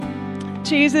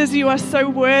Jesus, you are so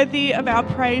worthy of our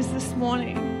praise this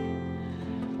morning.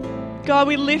 God,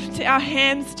 we lift our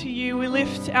hands to you, we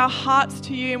lift our hearts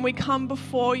to you, and we come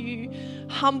before you,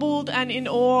 humbled and in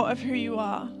awe of who you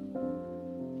are.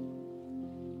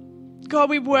 God,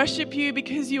 we worship you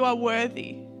because you are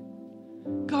worthy.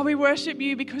 God, we worship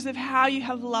you because of how you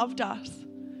have loved us.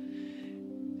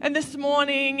 And this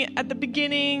morning, at the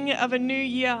beginning of a new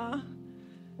year,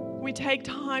 we take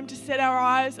time to set our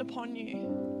eyes upon you.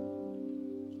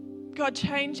 God,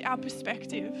 change our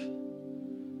perspective.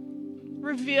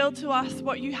 Reveal to us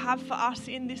what you have for us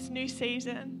in this new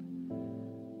season.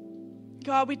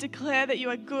 God, we declare that you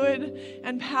are good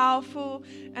and powerful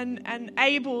and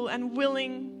able and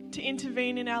willing to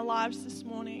intervene in our lives this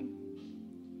morning.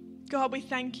 God, we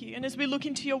thank you. And as we look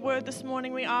into your word this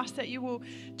morning, we ask that you will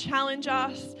challenge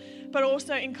us, but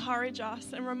also encourage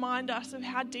us and remind us of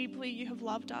how deeply you have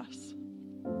loved us.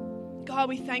 God,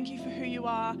 we thank you for who you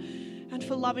are and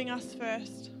for loving us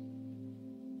first.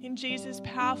 In Jesus'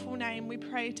 powerful name, we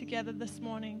pray together this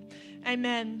morning.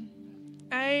 Amen.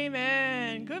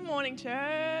 Amen. Good morning,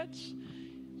 church.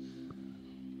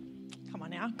 Come on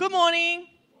now. Good morning.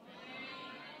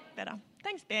 Better.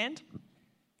 Thanks, band.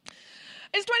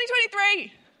 It's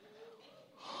 2023.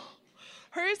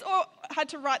 Who's had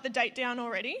to write the date down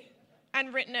already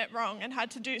and written it wrong and had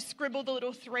to scribble the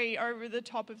little 3 over the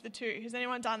top of the 2? Has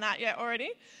anyone done that yet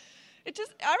already? I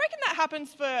reckon that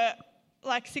happens for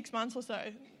like 6 months or so.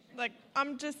 Like,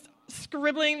 I'm just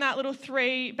scribbling that little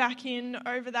 3 back in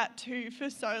over that 2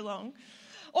 for so long.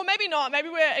 Or maybe not. Maybe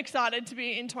we're excited to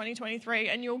be in 2023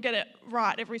 and you'll get it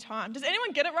right every time. Does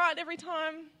anyone get it right every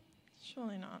time?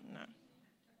 Surely not, no.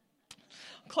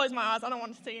 Close my eyes. I don't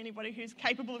want to see anybody who's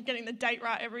capable of getting the date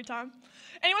right every time.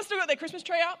 Anyone still got their Christmas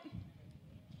tree up?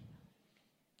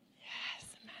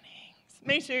 Yes, Mannings.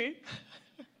 Me too.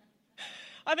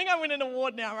 I think I win an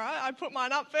award now, right? I put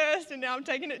mine up first and now I'm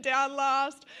taking it down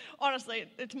last. Honestly,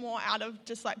 it's more out of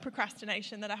just like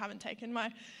procrastination that I haven't taken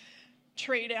my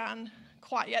tree down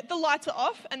quite yet. The lights are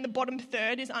off and the bottom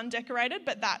third is undecorated,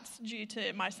 but that's due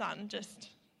to my son just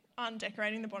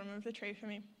undecorating the bottom of the tree for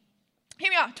me.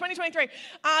 Here we are, 2023.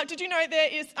 Did you know there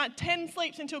is 10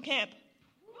 sleeps until camp?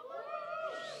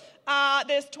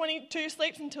 There's 22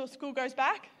 sleeps until school goes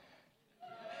back.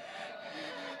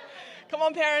 Come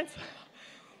on, parents.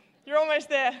 You're almost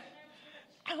there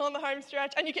on the home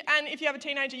stretch. And if you have a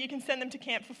teenager, you can send them to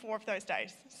camp for 4 of those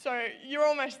days. So you're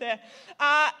almost there.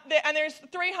 And there's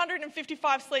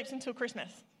 355 sleeps until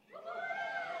Christmas.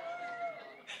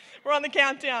 We're on the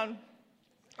countdown.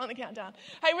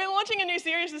 Hey, we're launching a new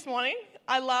series this morning.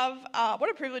 I love what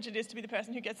a privilege it is to be the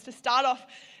person who gets to start off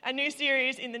a new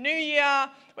series in the new year.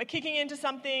 We're kicking into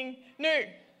something new.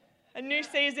 A new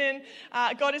season.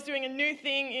 God is doing a new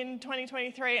thing in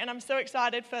 2023, and I'm so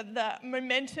excited for the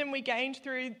momentum we gained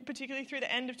particularly through the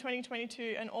end of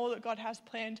 2022 and all that God has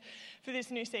planned for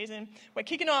this new season. We're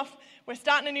kicking off, we're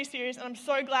starting a new series, and I'm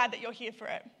so glad that you're here for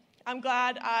it. I'm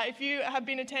glad if you have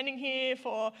been attending here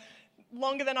for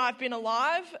longer than I've been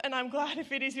alive, and I'm glad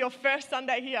if it is your first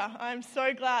Sunday here. I'm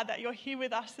so glad that you're here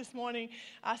with us this morning,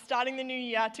 starting the new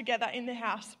year together in the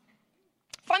house.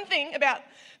 Fun thing about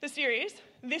the series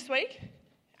this week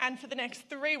and for the next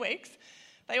 3 weeks,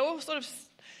 they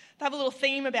have a little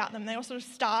theme about them. They all sort of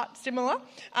start similar.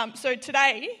 So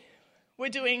today we're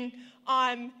doing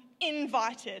I'm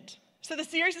Invited. So the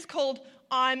series is called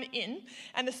I'm In,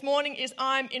 and this morning is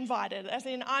I'm Invited, as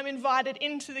in I'm invited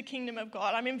into the kingdom of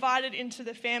God. I'm invited into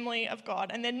the family of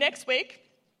God. And then next week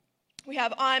we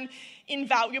have I'm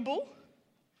Invaluable,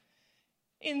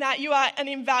 in that you are an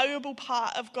invaluable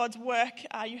part of God's work.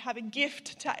 You have a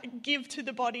gift to give to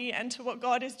the body and to what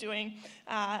God is doing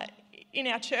in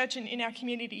our church and in our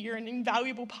community. You're an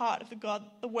invaluable part of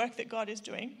the work that God is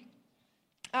doing.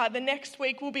 The next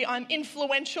week will be I'm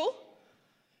Influential.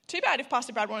 Too bad if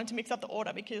Pastor Brad wanted to mix up the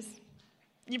order, because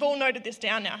you've all noted this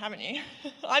down now, haven't you?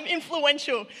 I'm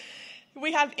influential.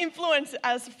 We have influence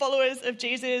as followers of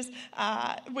Jesus.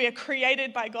 We are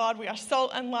created by God. We are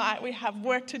salt and light. We have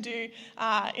work to do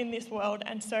in this world.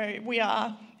 And so we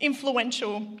are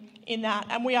influential in that.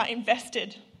 And we are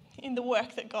invested in the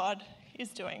work that God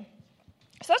is doing.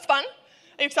 So that's fun.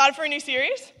 Are you excited for a new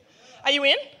series? Are you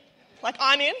in? Like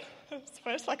I'm in? It's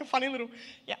first like a funny little,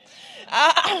 yeah.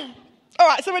 All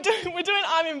right, so we're doing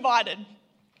I'm Invited.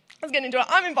 Let's get into it.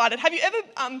 I'm Invited. Have you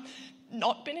ever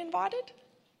not been invited?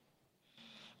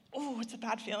 Oh, it's a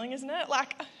bad feeling, isn't it?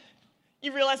 Like,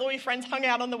 you realise all your friends hung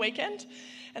out on the weekend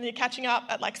and you're catching up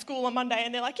at like school on Monday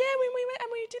and they're like, yeah, we went and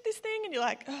we did this thing, and you're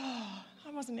like, oh,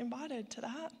 I wasn't invited to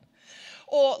that.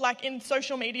 Or like in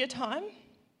social media time,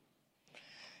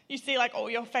 you see like all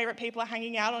your favourite people are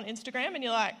hanging out on Instagram and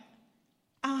you're like,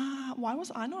 why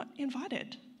was I not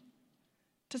invited?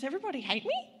 Does everybody hate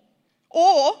me?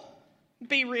 Or,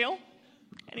 be real.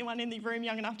 Anyone in the room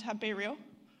young enough to have be real?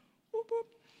 Whoop, whoop.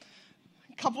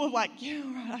 A couple of yeah,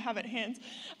 all right, I have it, hands.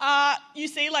 You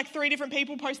see 3 different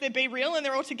people post their be real and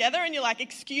they're all together and you're like,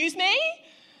 excuse me?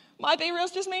 My be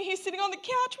real's just me here sitting on the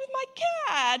couch with my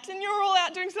cat and you're all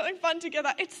out doing something fun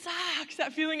together. It sucks,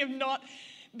 that feeling of not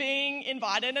being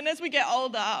invited. And as we get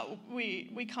older,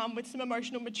 we come with some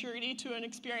emotional maturity to an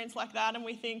experience like that and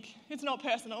we think it's not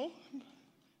personal.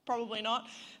 Probably not.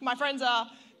 My friends are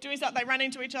doing stuff, they run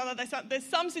into each other, there's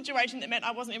some situation that meant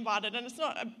I wasn't invited, and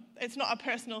it's not a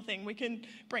personal thing. We can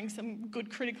bring some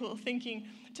good critical thinking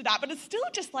to that, but it's still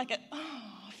just a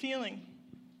feeling.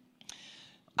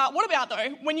 What about,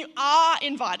 though, when you are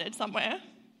invited somewhere,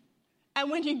 and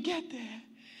when you get there,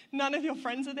 none of your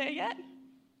friends are there yet?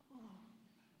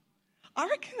 I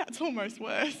reckon that's almost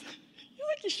worse.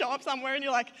 You show up somewhere and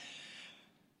you're like,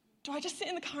 do I just sit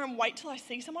in the car and wait till I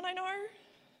see someone I know?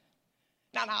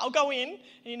 No, I'll go in, and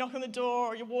you knock on the door,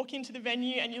 or you walk into the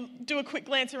venue, and you do a quick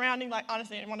glance around, and you're like,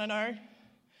 honestly, I don't want to know.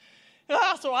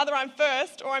 So either I'm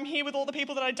first, or I'm here with all the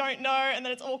people that I don't know, and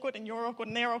then it's awkward, and you're awkward,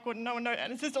 and they're awkward, and no one knows,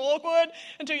 and it's just awkward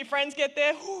until your friends get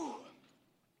there. Whew.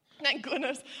 Thank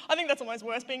goodness. I think that's almost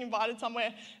worse, being invited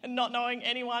somewhere and not knowing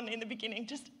anyone in the beginning.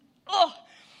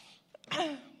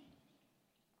 We're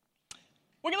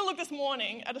going to look this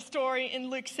morning at a story in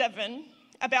Luke 7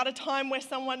 about a time where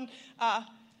someone...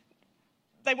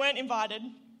 they weren't invited,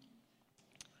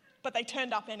 but they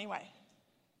turned up anyway.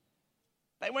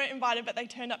 They weren't invited, but they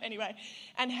turned up anyway.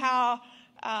 And how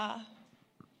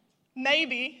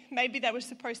maybe they were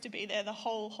supposed to be there the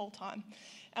whole time,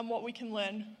 and what we can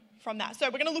learn from that. So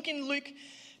we're going to look in Luke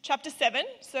chapter 7.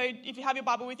 So if you have your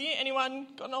Bible with you, anyone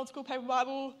got an old school paper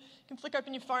Bible, you can flick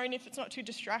open your phone if it's not too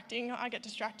distracting. I get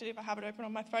distracted if I have it open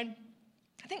on my phone.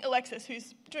 I think Alexis,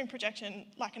 who's doing projection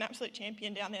like an absolute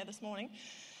champion down there this morning,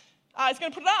 is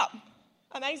going to put it up.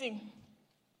 Amazing.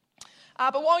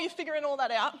 But while you're figuring all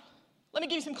that out, let me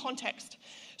give you some context.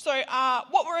 So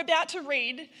what we're about to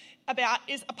read about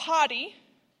is a party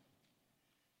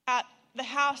at the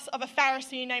house of a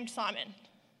Pharisee named Simon.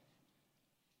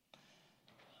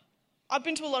 I've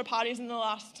been to a lot of parties in the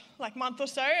last month or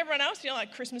so. Everyone else,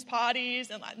 Christmas parties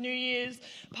and New Year's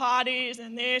parties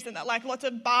and this and that, lots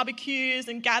of barbecues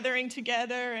and gathering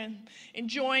together and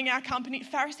enjoying our company.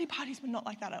 Pharisee parties were not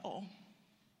like that at all.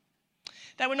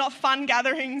 They were not fun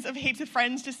gatherings of heaps of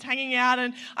friends just hanging out.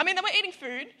 And they were eating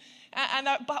food.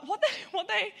 But what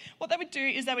they would do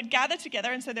is they would gather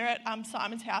together, and so they're at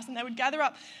Simon's house, and they would gather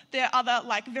up their other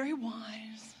very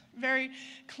wise, very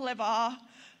clever,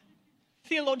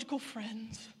 theological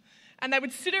friends, and they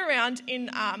would sit around in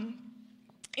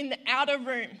the outer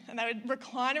room, and they would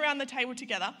recline around the table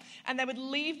together, and they would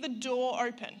leave the door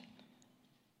open.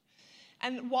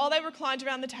 And while they reclined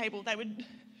around the table, they would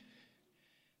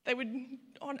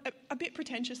on a bit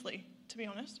pretentiously, to be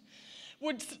honest,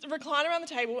 would recline around the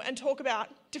table and talk about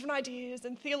different ideas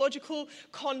and theological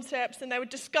concepts, and they would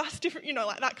discuss different,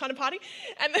 that kind of party.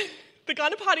 And the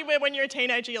kind of party where when you're a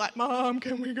teenager, you're like, Mom,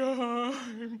 can we go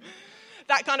home?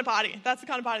 That kind of party. That's the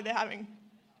kind of party they're having.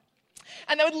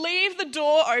 And they would leave the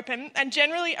door open, and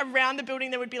generally around the building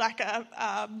there would be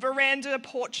a veranda,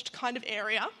 porched kind of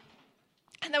area.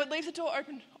 And they would leave the door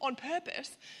open on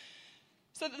purpose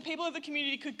so that the people of the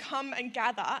community could come and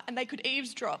gather, and they could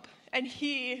eavesdrop and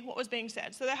hear what was being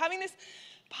said. So they're having this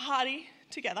party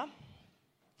together,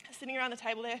 sitting around the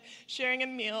table, they're sharing a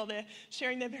meal, they're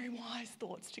sharing their very wise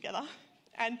thoughts together.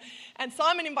 And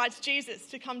Simon invites Jesus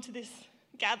to come to this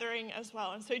gathering as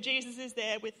well. And so Jesus is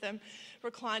there with them,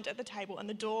 reclined at the table, and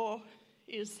the door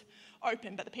is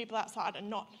open, but the people outside are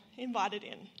not invited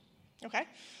in. Okay?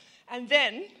 And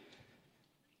then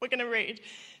we're going to read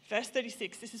verse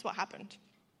 36. This is what happened.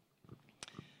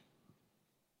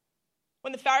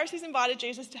 When the Pharisees invited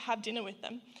Jesus to have dinner with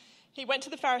them, he went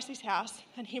to the Pharisee's house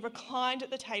and he reclined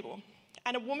at the table.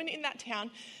 And a woman in that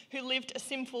town who lived a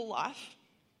sinful life,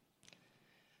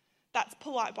 that's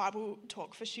polite Bible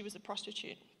talk for she was a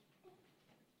prostitute.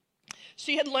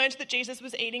 She had learned that Jesus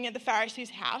was eating at the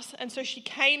Pharisee's house, and so she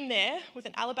came there with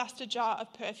an alabaster jar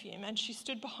of perfume, and she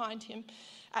stood behind him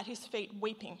at his feet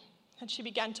weeping. And she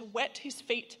began to wet his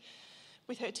feet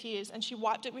with her tears, and she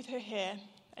wiped it with her hair,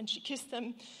 and she kissed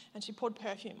them, and she poured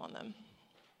perfume on them.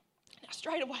 Now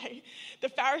straight away, the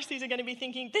Pharisees are going to be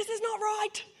thinking, this is not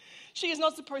right. She is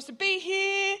not supposed to be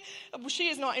here. She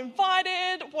is not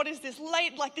invited. What is this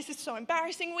late? This is so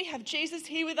embarrassing. We have Jesus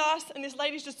here with us. And this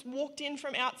lady's just walked in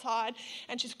from outside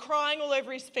and she's crying all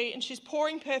over his feet and she's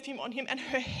pouring perfume on him and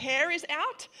her hair is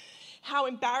out. how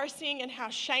embarrassing and how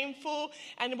shameful,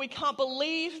 and we can't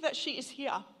believe that she is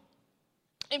here.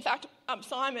 In fact,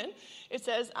 Simon, it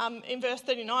says in verse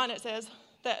 39, it says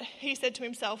that he said to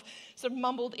himself, sort of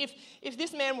mumbled, if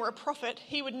this man were a prophet,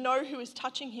 he would know who is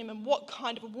touching him and what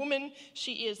kind of a woman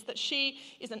she is, that she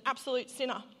is an absolute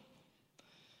sinner.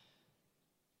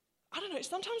 I don't know,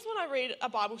 sometimes when I read a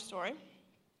Bible story,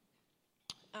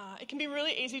 it can be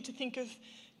really easy to think of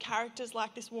characters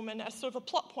like this woman as sort of a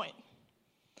plot point.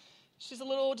 She's a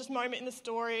little just moment in the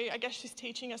story. I guess she's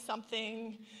teaching us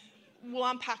something. We'll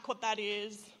unpack what that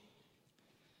is.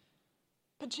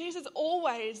 But Jesus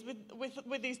always,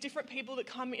 with these different people that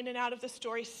come in and out of the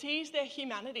story, sees their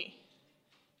humanity.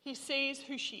 He sees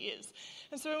who she is.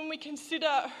 And so when we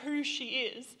consider who she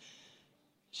is,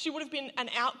 she would have been an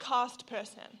outcast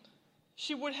person.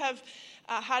 She would have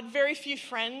had very few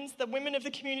friends. The women of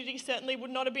the community certainly would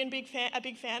not have been a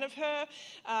big fan of her.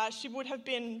 She would have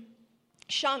been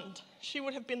shunned. She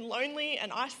would have been lonely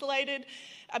and isolated,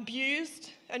 abused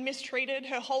and mistreated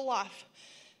her whole life.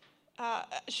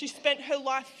 She spent her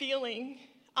life feeling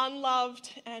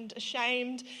unloved and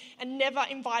ashamed and never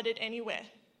invited anywhere.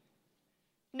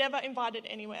 Never invited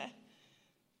anywhere.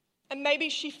 And maybe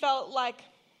she felt like,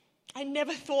 I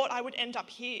never thought I would end up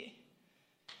here.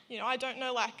 You know, I don't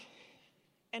know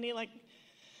any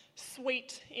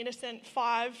sweet, innocent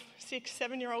 5, 6,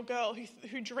 7-year-old girl who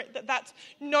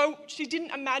she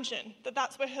didn't imagine that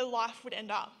that's where her life would end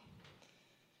up.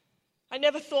 I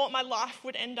never thought my life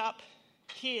would end up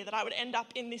here, that I would end up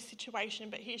in this situation,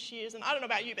 but here she is. And I don't know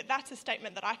about you, but that's a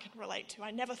statement that I can relate to.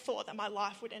 I never thought that my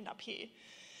life would end up here.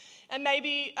 And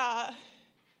maybe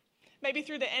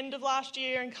through the end of last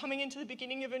year and coming into the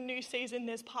beginning of a new season,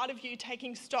 there's part of you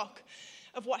taking stock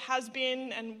of what has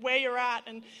been and where you're at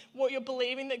and what you're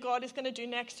believing that God is going to do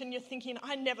next, and you're thinking,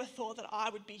 I never thought that I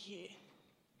would be here.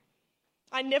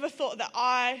 I never thought that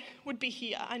I would be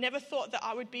here. I never thought that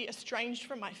I would be estranged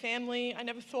from my family. I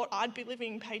never thought I'd be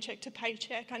living paycheck to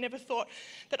paycheck. I never thought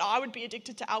that I would be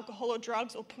addicted to alcohol or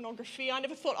drugs or pornography. I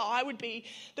never thought I would be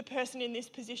the person in this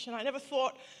position. I never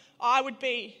thought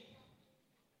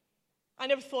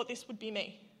this would be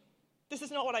me. This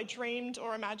is not what I dreamed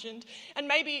or imagined. And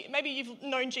maybe you've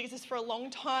known Jesus for a long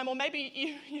time, or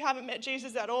maybe you haven't met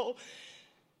Jesus at all.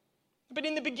 But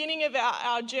in the beginning of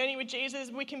our journey with Jesus,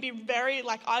 we can be very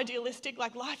idealistic,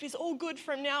 life is all good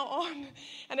from now on.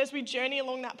 And as we journey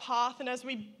along that path and as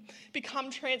we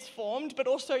become transformed, but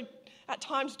also at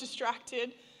times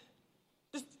distracted,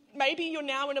 maybe you're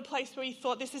now in a place where you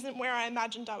thought, this isn't where I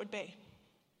imagined I would be.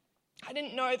 I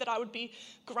didn't know that I would be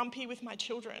grumpy with my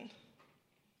children.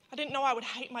 I didn't know I would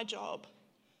hate my job.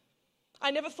 I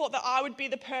never thought that I would be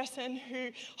the person who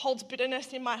holds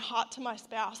bitterness in my heart to my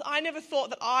spouse. I never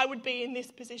thought that I would be in this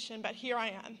position, but here I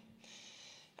am.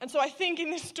 And so I think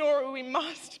in this story we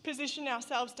must position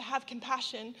ourselves to have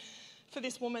compassion for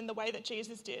this woman the way that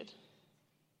Jesus did.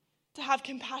 To have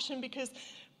compassion because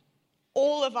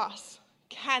all of us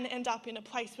can end up in a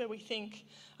place where we think,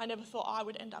 I never thought I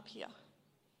would end up here.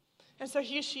 And so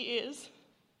here she is.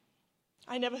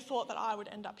 I never thought that I would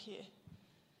end up here.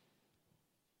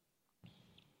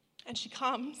 And she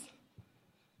comes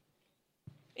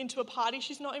into a party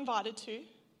she's not invited to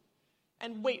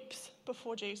and weeps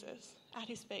before Jesus at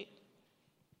his feet.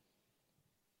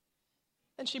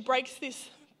 And she breaks this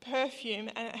perfume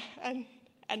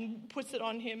and puts it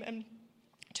on him. And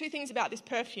two things about this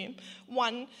perfume.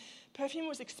 One, perfume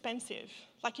was expensive.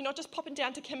 You're not just popping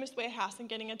down to Chemist Warehouse and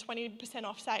getting a 20%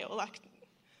 off sale.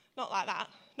 Not like that.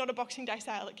 Not a Boxing Day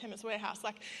sale at Chemist Warehouse.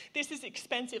 This is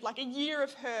expensive. A year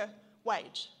of her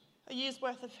wage. A year's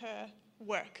worth of her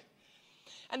work.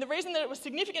 And the reason that it was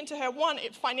significant to her, one,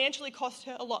 it financially cost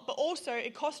her a lot, but also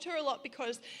it cost her a lot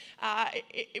because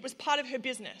it was part of her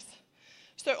business.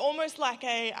 So almost like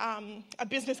a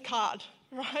business card,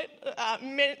 right?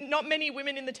 Not many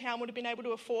women in the town would have been able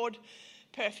to afford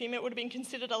perfume. It would have been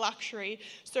considered a luxury.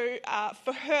 So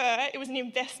for her, it was an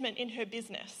investment in her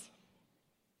business,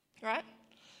 right?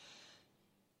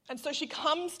 And so she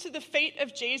comes to the feet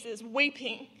of Jesus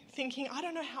weeping, thinking, I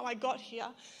don't know how I got here,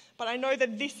 but I know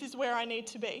that this is where I need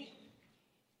to be.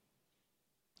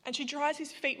 And she dries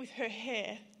his feet with her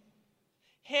hair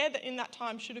that in that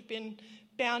time should have been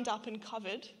bound up and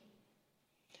covered.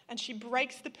 And she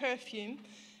breaks the perfume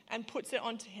and puts it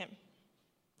onto him.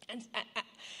 And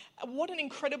what an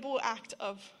incredible act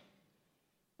of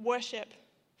worship,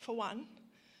 for one.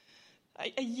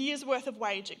 A year's worth of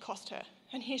wage it cost her.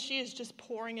 And here she is just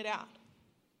pouring it out.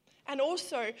 And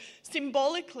also,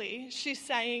 symbolically, she's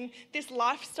saying, this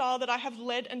lifestyle that I have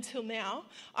led until now,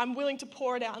 I'm willing to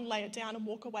pour it out and lay it down and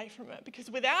walk away from it. Because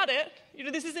without it,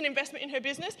 this is an investment in her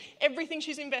business. Everything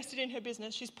she's invested in her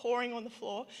business, she's pouring on the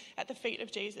floor at the feet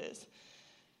of Jesus.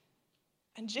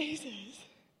 And Jesus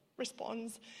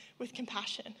responds with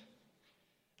compassion.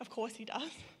 Of course he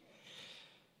does.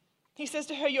 He says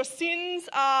to her, your sins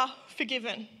are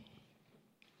forgiven.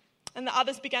 And the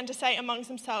others began to say amongst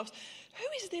themselves, who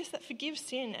is this that forgives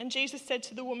sin? And Jesus said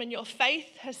to the woman, your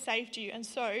faith has saved you, and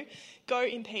so go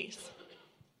in peace.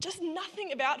 Just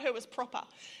nothing about her was proper.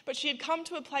 But she had come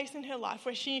to a place in her life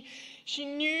where she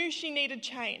knew she needed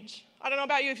change. I don't know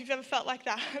about you if you've ever felt like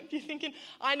that. You're thinking,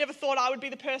 I never thought I would be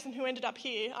the person who ended up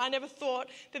here. I never thought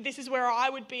that this is where I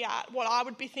would be at, what I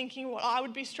would be thinking, what I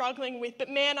would be struggling with. But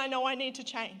man, I know I need to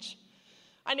change.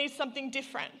 I need something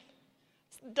different.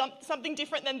 Something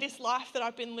different than this life that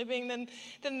I've been living,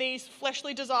 than these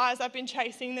fleshly desires I've been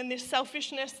chasing, than this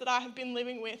selfishness that I have been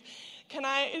living with. Can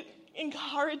I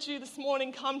encourage you this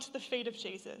morning, come to the feet of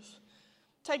Jesus.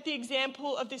 Take the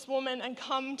example of this woman and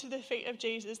come to the feet of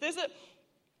Jesus. There's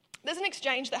an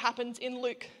exchange that happens in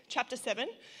Luke chapter 7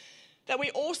 that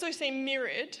we also see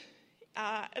mirrored.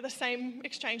 The same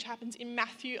exchange happens in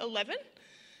Matthew 11.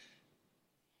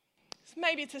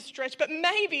 Maybe it's a stretch, but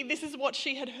maybe this is what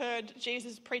she had heard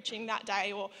Jesus preaching that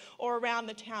day or around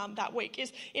the town that week.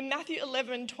 Is in Matthew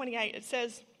 11:28, it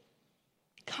says,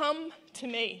 come to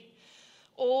me,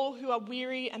 all who are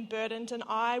weary and burdened, and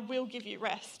I will give you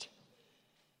rest.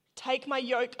 Take my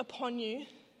yoke upon you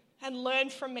and learn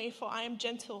from me, for I am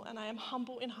gentle and I am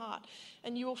humble in heart,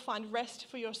 and you will find rest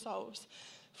for your souls.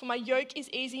 For my yoke is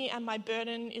easy and my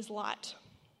burden is light.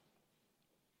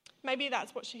 Maybe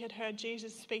that's what she had heard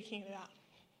Jesus speaking about.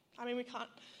 I mean, we can't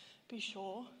be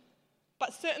sure.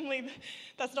 But certainly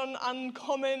that's not an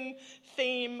uncommon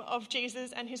theme of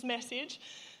Jesus and his message.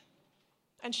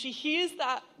 And she hears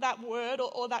that word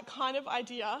or that kind of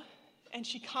idea, and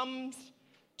she comes,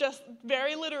 just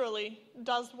very literally,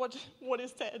 does what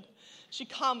is said. She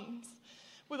comes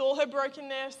with all her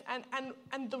brokenness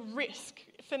and the risk,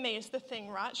 for me, is the thing,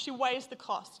 right? She weighs the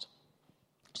cost.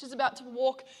 She's about to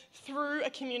walk through a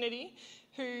community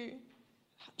who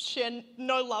share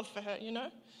no love for her,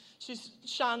 She's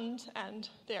shunned and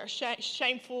they're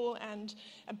shameful and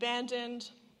abandoned,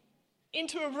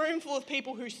 into a room full of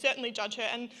people who certainly judge her.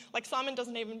 And Simon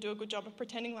doesn't even do a good job of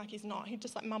pretending like he's not. He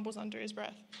just mumbles under his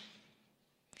breath.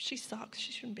 She sucks.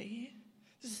 She shouldn't be here.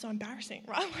 This is so embarrassing,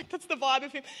 right? That's the vibe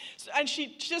of him. And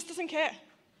she just doesn't care.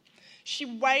 She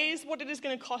weighs what it is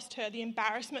going to cost her, the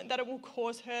embarrassment that it will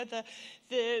cause her,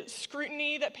 the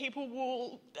scrutiny that people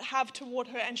will have toward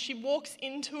her, and she walks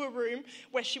into a room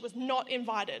where she was not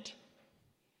invited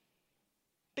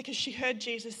because she heard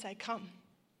Jesus say, come.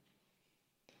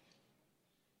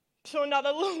 So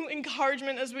another little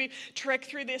encouragement as we trek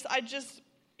through this,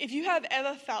 if you have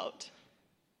ever felt,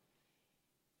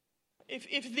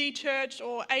 if the church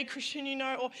or a Christian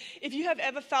or if you have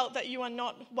ever felt that you are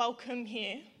not welcome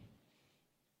here,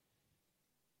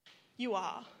 you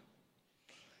are.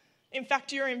 In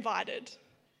fact, you're invited.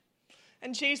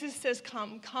 And Jesus says,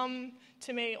 come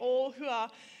to me, all who are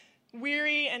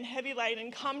weary and heavy laden,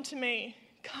 come to me,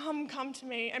 come to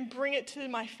me, and bring it to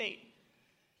my feet.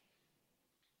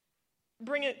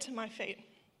 Bring it to my feet.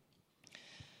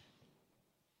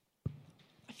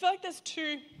 I feel like there's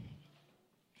two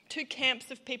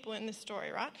camps of people in this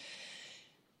story, right?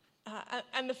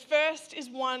 And the first is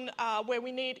one where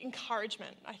we need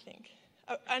encouragement, I think.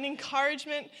 An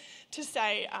encouragement to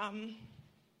say,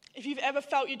 if you've ever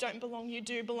felt you don't belong, you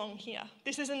do belong here.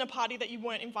 This isn't a party that you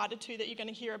weren't invited to that you're going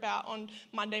to hear about on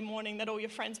Monday morning that all your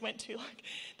friends went to.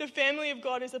 The family of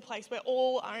God is a place where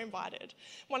all are invited.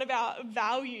 One of our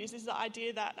values is the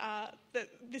idea that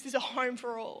this is a home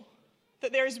for all,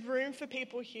 that there is room for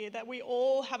people here, that we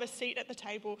all have a seat at the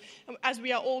table as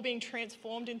we are all being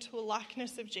transformed into a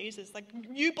likeness of Jesus.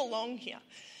 You belong here.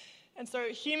 And so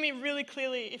hear me really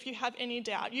clearly if you have any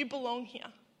doubt. You belong here.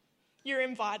 You're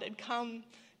invited. Come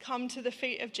to the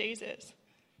feet of Jesus.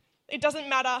 It doesn't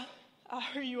matter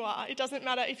who you are. It doesn't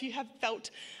matter if you have felt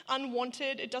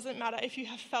unwanted. It doesn't matter if you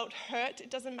have felt hurt.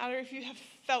 It doesn't matter if you have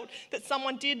felt that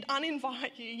someone did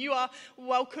uninvite you. You are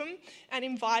welcome and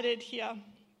invited here.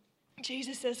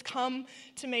 Jesus says, come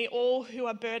to me, all who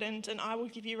are burdened, and I will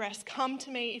give you rest. Come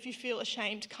to me if you feel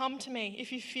ashamed. Come to me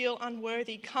if you feel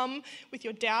unworthy. Come with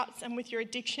your doubts and with your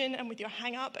addiction and with your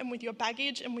hang-up and with your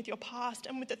baggage and with your past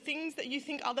and with the things that you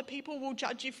think other people will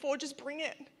judge you for. Just bring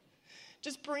it.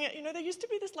 Just bring it. There used to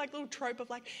be this little trope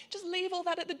of just leave all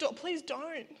that at the door. Please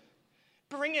don't.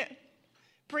 Bring it.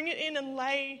 Bring it in and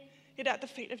lay it at the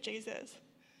feet of Jesus.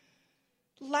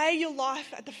 Lay your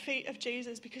life at the feet of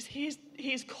Jesus because he's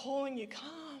calling you.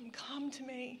 Come to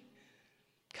me.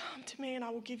 Come to me and I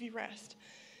will give you rest.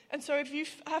 And so if you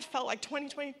have felt like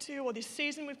 2022 or this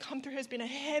season we've come through has been a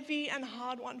heavy and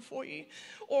hard one for you,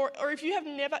 or if you have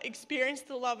never experienced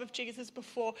the love of Jesus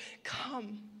before,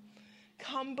 come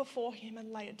before him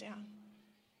and lay it down.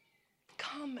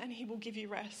 Come and he will give you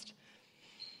rest.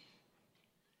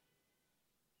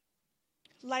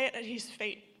 Lay it at his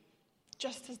feet,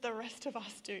 just as the rest of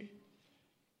us do.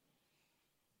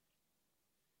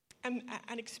 And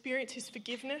experience his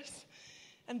forgiveness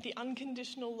and the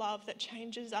unconditional love that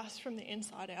changes us from the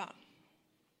inside out.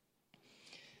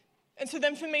 And so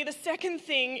then for me, the second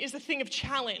thing is the thing of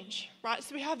challenge, right?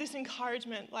 So we have this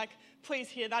encouragement, like, please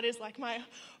hear, that is like my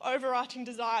overarching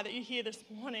desire that you hear this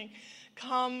morning.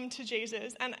 Come to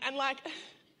Jesus. And like,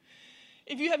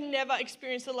 if you have never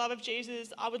experienced the love of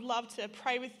Jesus, I would love to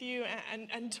pray with you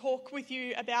and talk with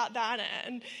you about that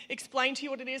and explain to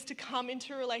you what it is to come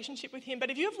into a relationship with him.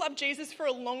 But if you have loved Jesus for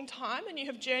a long time and you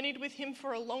have journeyed with him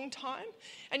for a long time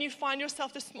and you find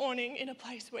yourself this morning in a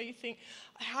place where you think,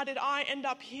 how did I end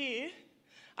up here?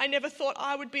 I never thought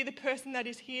I would be the person that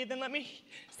is here. Then let me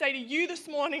say to you this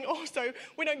morning also,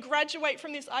 we don't graduate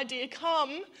from this idea.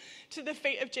 Come to the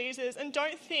feet of Jesus and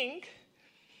don't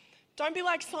be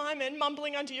like Simon,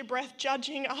 mumbling under your breath,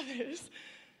 judging others.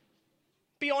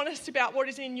 Be honest about what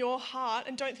is in your heart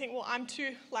and don't think, well,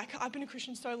 I've been a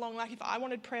Christian so long, like if I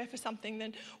wanted prayer for something,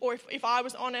 then, or if I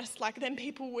was honest, like then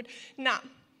people would, nah.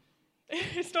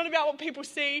 It's not about what people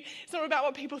see. It's not about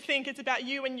what people think. It's about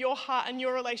you and your heart and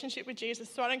your relationship with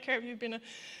Jesus. So I don't care if you've been a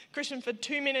Christian for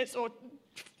 2 minutes or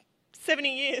 70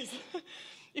 years.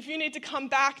 If you need to come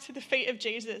back to the feet of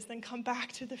Jesus, then come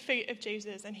back to the feet of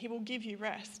Jesus and he will give you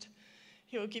rest.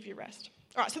 He will give you rest.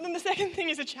 All right, so then the second thing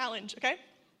is a challenge, okay?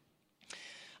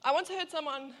 I once heard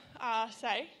someone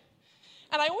say,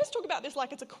 and I always talk about this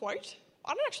like it's a quote.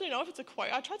 I don't actually know if it's a quote.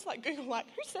 I tried to Google, who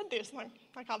said this? And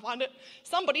I can't find it.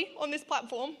 Somebody on this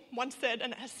platform once said,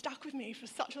 and it has stuck with me for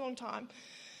such a long time,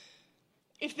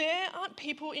 if there aren't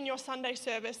people in your Sunday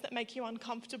service that make you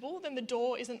uncomfortable, then the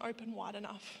door isn't open wide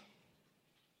enough.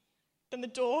 Then the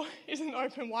door isn't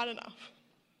open wide enough.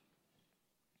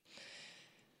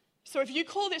 So if you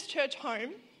call this church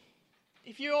home,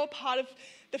 if you're part of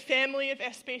the family of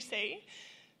SBC,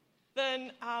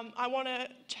 then I want to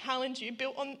challenge you,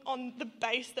 built on the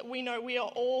base that we know we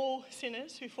are all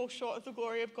sinners who fall short of the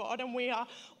glory of God, and we are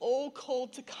all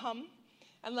called to come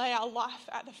and lay our life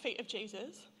at the feet of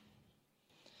Jesus.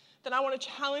 Then I want to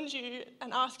challenge you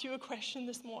and ask you a question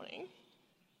this morning.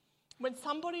 When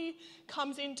somebody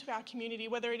comes into our community,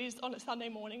 whether it is on a Sunday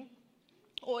morning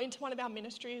or into one of our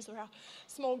ministries or our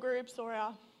small groups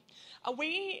are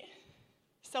we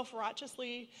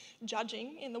self-righteously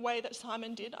judging in the way that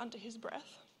Simon did under his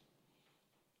breath?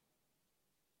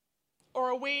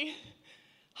 Or are we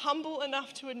humble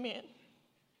enough to admit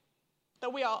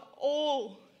that we are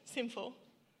all sinful,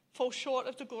 fall short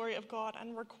of the glory of God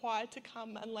and required to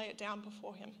come and lay it down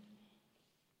before him?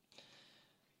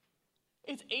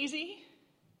 It's easy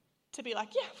to be like,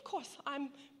 yeah, of course, I'm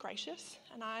gracious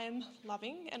and I'm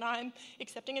loving and I'm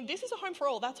accepting. And this is a home for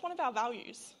all. That's one of our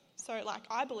values. So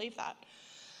I believe that.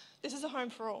 This is a home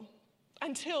for all.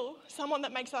 Until someone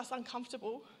that makes us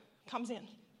uncomfortable comes in.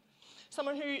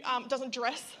 Someone who doesn't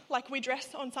dress like we dress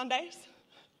on Sundays.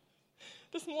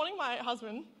 This morning, my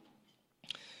husband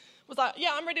was like, yeah,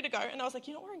 I'm ready to go. And I was like,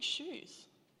 you're not wearing shoes.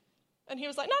 And he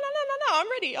was like, no, I'm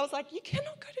ready. I was like, you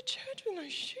cannot go to church with no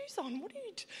shoes on. What are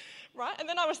you right? And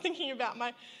then I was thinking about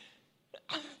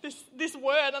this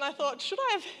word, and I thought, should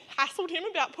I have hassled him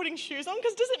about putting shoes on?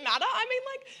 Because does it matter? I mean,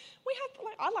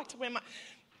 I like to wear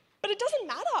but it doesn't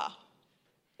matter.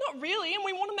 Not really. And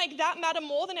we want to make that matter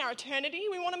more than our eternity.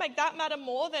 We want to make that matter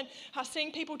more than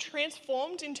seeing people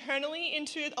transformed internally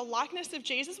into a likeness of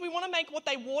Jesus. We want to make what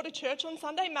they wore to church on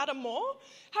Sunday matter more.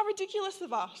 How ridiculous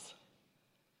of us.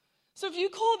 So if you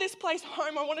call this place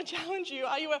home, I want to challenge you.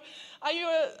 Are you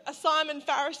a Simon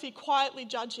Pharisee quietly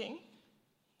judging?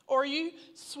 Or are you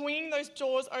swinging those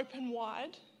doors open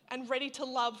wide and ready to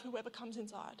love whoever comes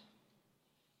inside?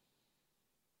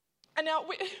 And now,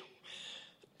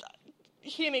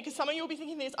 hear me, because some of you will be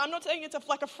thinking this. I'm not saying it's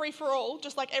a free-for-all,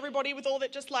 just like everybody with all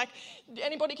that, just like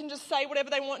anybody can just say whatever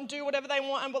they want and do whatever they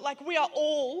want. But we are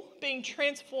all being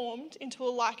transformed into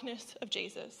a likeness of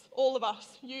Jesus. All of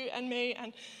us, you and me.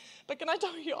 But can I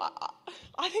tell you,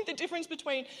 I think the difference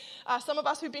between some of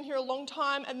us who've been here a long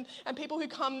time and people who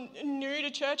come new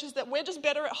to church is that we're just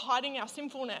better at hiding our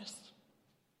sinfulness.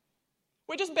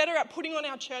 We're just better at putting on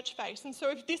our church face. And so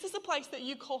if this is a place that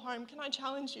you call home, can I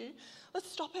challenge you? Let's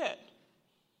stop it.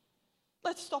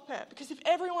 Let's stop it, because if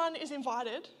everyone is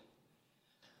invited,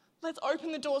 let's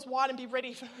open the doors wide and be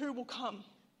ready for who will come,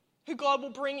 who God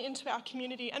will bring into our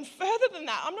community. And further than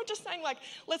that, I'm not just saying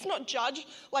let's not judge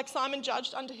like Simon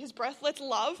judged under his breath. Let's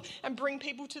love and bring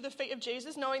people to the feet of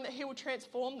Jesus, knowing that he will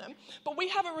transform them. But we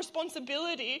have a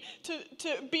responsibility to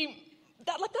be,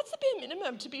 that's the bare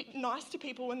minimum, to be nice to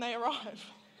people when they arrive.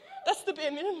 That's the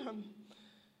bare minimum.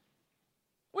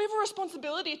 We have a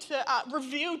responsibility to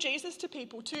reveal Jesus to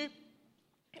people,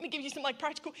 let me give you some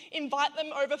practical, invite them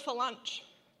over for lunch.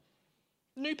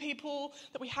 New people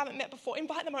that we haven't met before,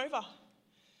 invite them over.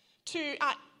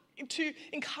 To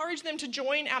encourage them to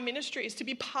join our ministries, to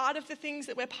be part of the things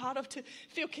that we're part of, to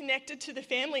feel connected to the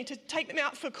family, to take them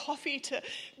out for coffee, to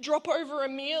drop over a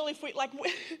meal if we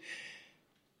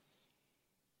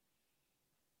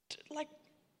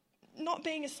not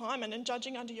being a Simon and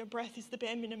judging under your breath is the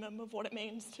bare minimum of what it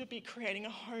means to be creating a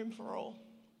home for all.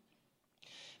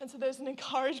 And so there's an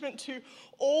encouragement to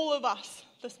all of us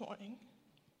this morning.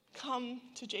 Come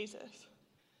to Jesus.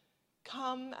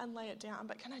 Come and lay it down.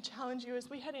 But can I challenge you as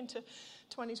we head into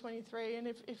 2023, and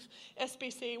if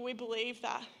SBC, we believe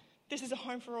that this is a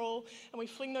home for all, and we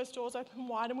fling those doors open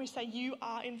wide and we say you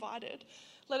are invited,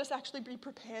 let us actually be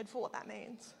prepared for what that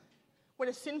means. When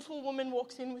a sinful woman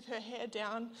walks in with her hair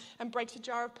down and breaks a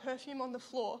jar of perfume on the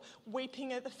floor,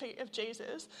 weeping at the feet of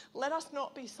Jesus, let us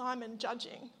not be Simon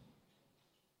judging.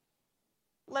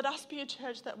 Let us be a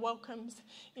church that welcomes,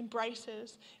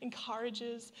 embraces,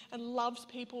 encourages, and loves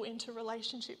people into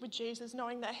relationship with Jesus,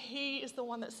 knowing that he is the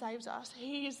one that saves us,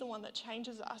 he is the one that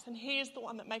changes us, and he is the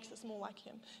one that makes us more like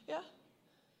him. Yeah?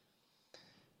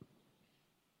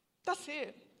 That's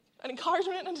it. An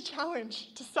encouragement and a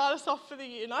challenge to start us off for the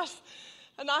year.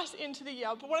 A nice end to the year.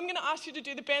 But what I'm going to ask you to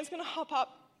do, the band's going to hop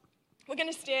up, we're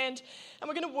going to stand, and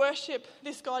we're going to worship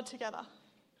this God together.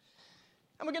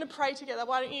 And we're going to pray together.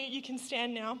 Why don't you can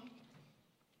stand now.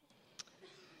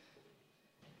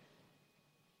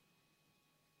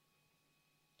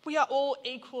 We are all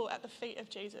equal at the feet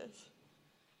of Jesus.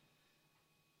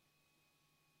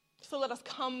 So let us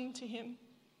come to him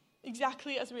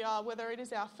exactly as we are, whether it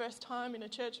is our first time in a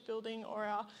church building or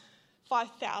our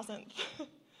 5,000th.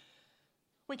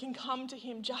 We can come to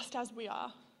him just as we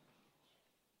are.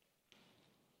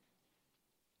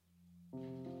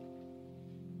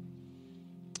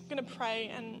 I'm going to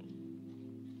pray, and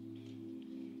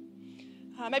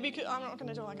maybe you could, I'm not going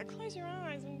to do close your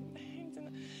eyes and hands in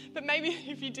but maybe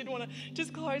if you did want to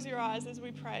just close your eyes as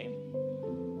we pray,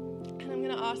 and I'm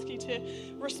going to ask you to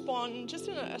respond just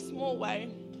in a small way.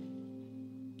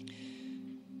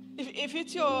 If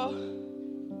it's your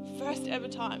first ever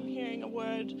time hearing a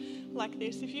word like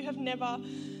this, if you have never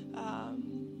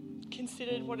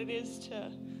considered what it is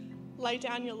to lay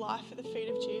down your life at the feet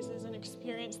of Jesus and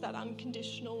experience that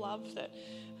unconditional love that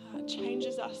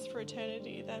changes us for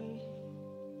eternity, then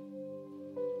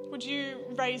would you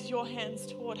raise your hands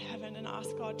toward heaven and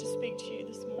ask God to speak to you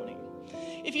this morning?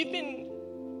 If you've been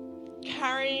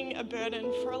carrying a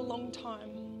burden for a long time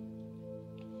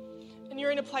and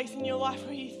you're in a place in your life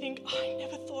where you think, I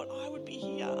never thought I would be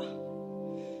here.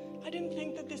 I didn't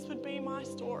think that this would be my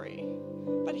story,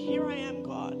 but here I am,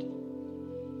 God.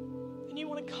 And you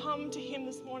want to come to him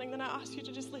this morning, then I ask you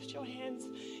to just lift your hands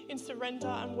in surrender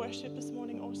and worship this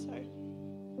morning also.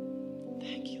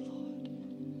 Thank you, Lord.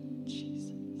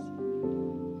 Jesus.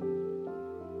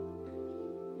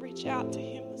 Reach out to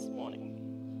him this morning.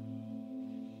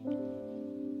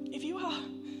 If you are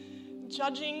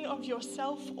judging of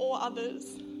yourself or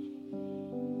others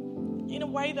in a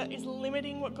way that is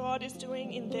limiting what God is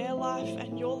doing in their life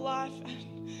and your life,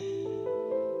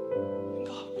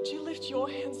 would you lift your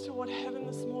hands toward heaven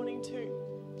this morning too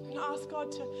and ask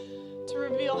God to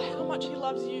reveal how much he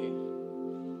loves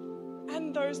you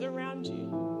and those around you,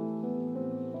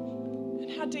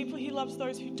 and how deeply he loves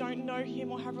those who don't know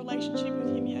him or have a relationship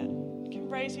with him yet. You can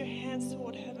raise your hands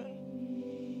toward heaven.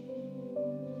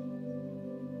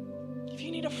 If you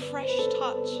need a fresh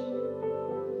touch,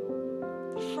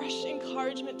 a fresh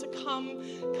encouragement to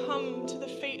come to the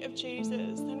feet of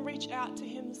Jesus, then reach out to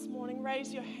him this morning.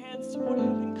 Raise your hands toward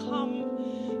heaven.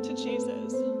 Come to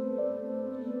Jesus.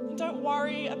 And don't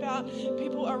worry about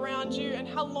people around you and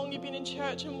how long you've been in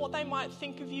church and what they might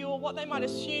think of you or what they might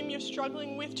assume you're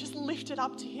struggling with. Just lift it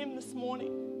up to him this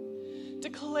morning.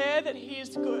 Declare that he is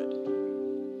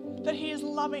good, that he is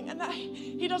loving, and that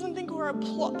he doesn't think we're a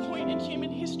plot point in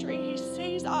human history. He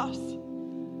sees us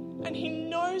and he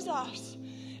knows us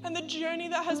and the journey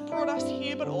that has brought us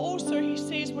here, but also he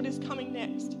sees what is coming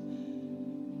next.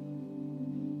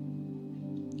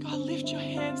 God, lift your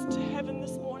hands to heaven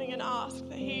this morning and ask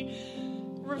that he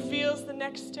reveals the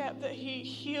next step, that he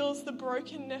heals the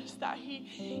brokenness, that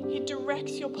he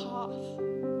directs your path.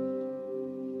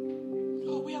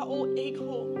 God, we are all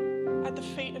equal at the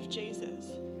feet of Jesus.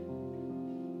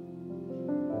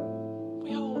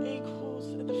 We are all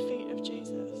equals at the feet of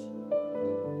Jesus.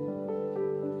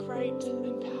 Great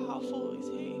and powerful is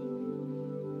he.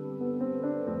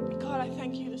 God, I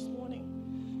thank you this morning.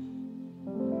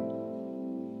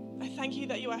 I thank you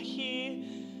that you are here.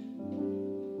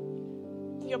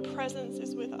 Your presence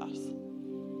is with us.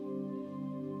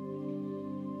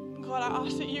 God, I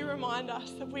ask that you remind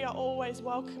us that we are always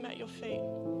welcome at your feet.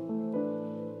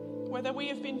 Whether we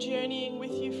have been journeying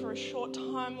with you for a short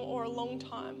time or a long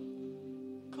time,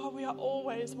 God, we are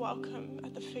always welcome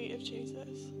at the feet of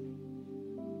Jesus.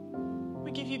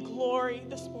 We give you glory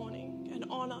this morning and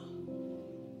honor.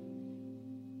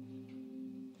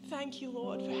 Thank you,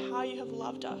 Lord, for how you have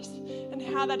loved us and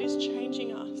how that is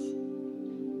changing us.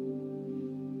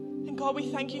 And God,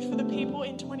 we thank you for the people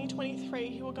in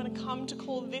 2023 who are going to come to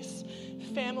call this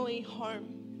family home,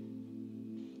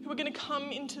 who are going to come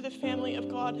into the family of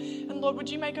God. And Lord, would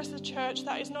you make us a church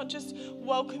that is not just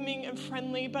welcoming and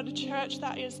friendly, but a church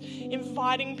that is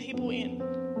inviting people in,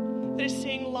 that is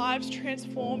seeing lives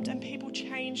transformed and people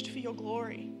changed for your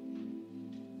glory.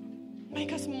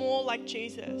 Make us more like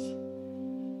Jesus.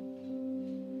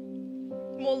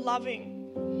 More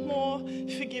loving, more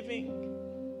forgiving.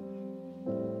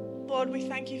 Lord, we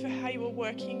thank you for how you are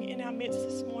working in our midst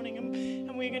this morning,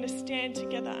 and we're going to stand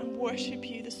together and worship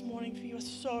you this morning, for you are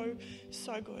so,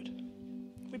 so good.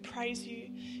 We praise you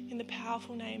in the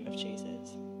powerful name of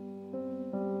Jesus.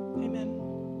 Amen.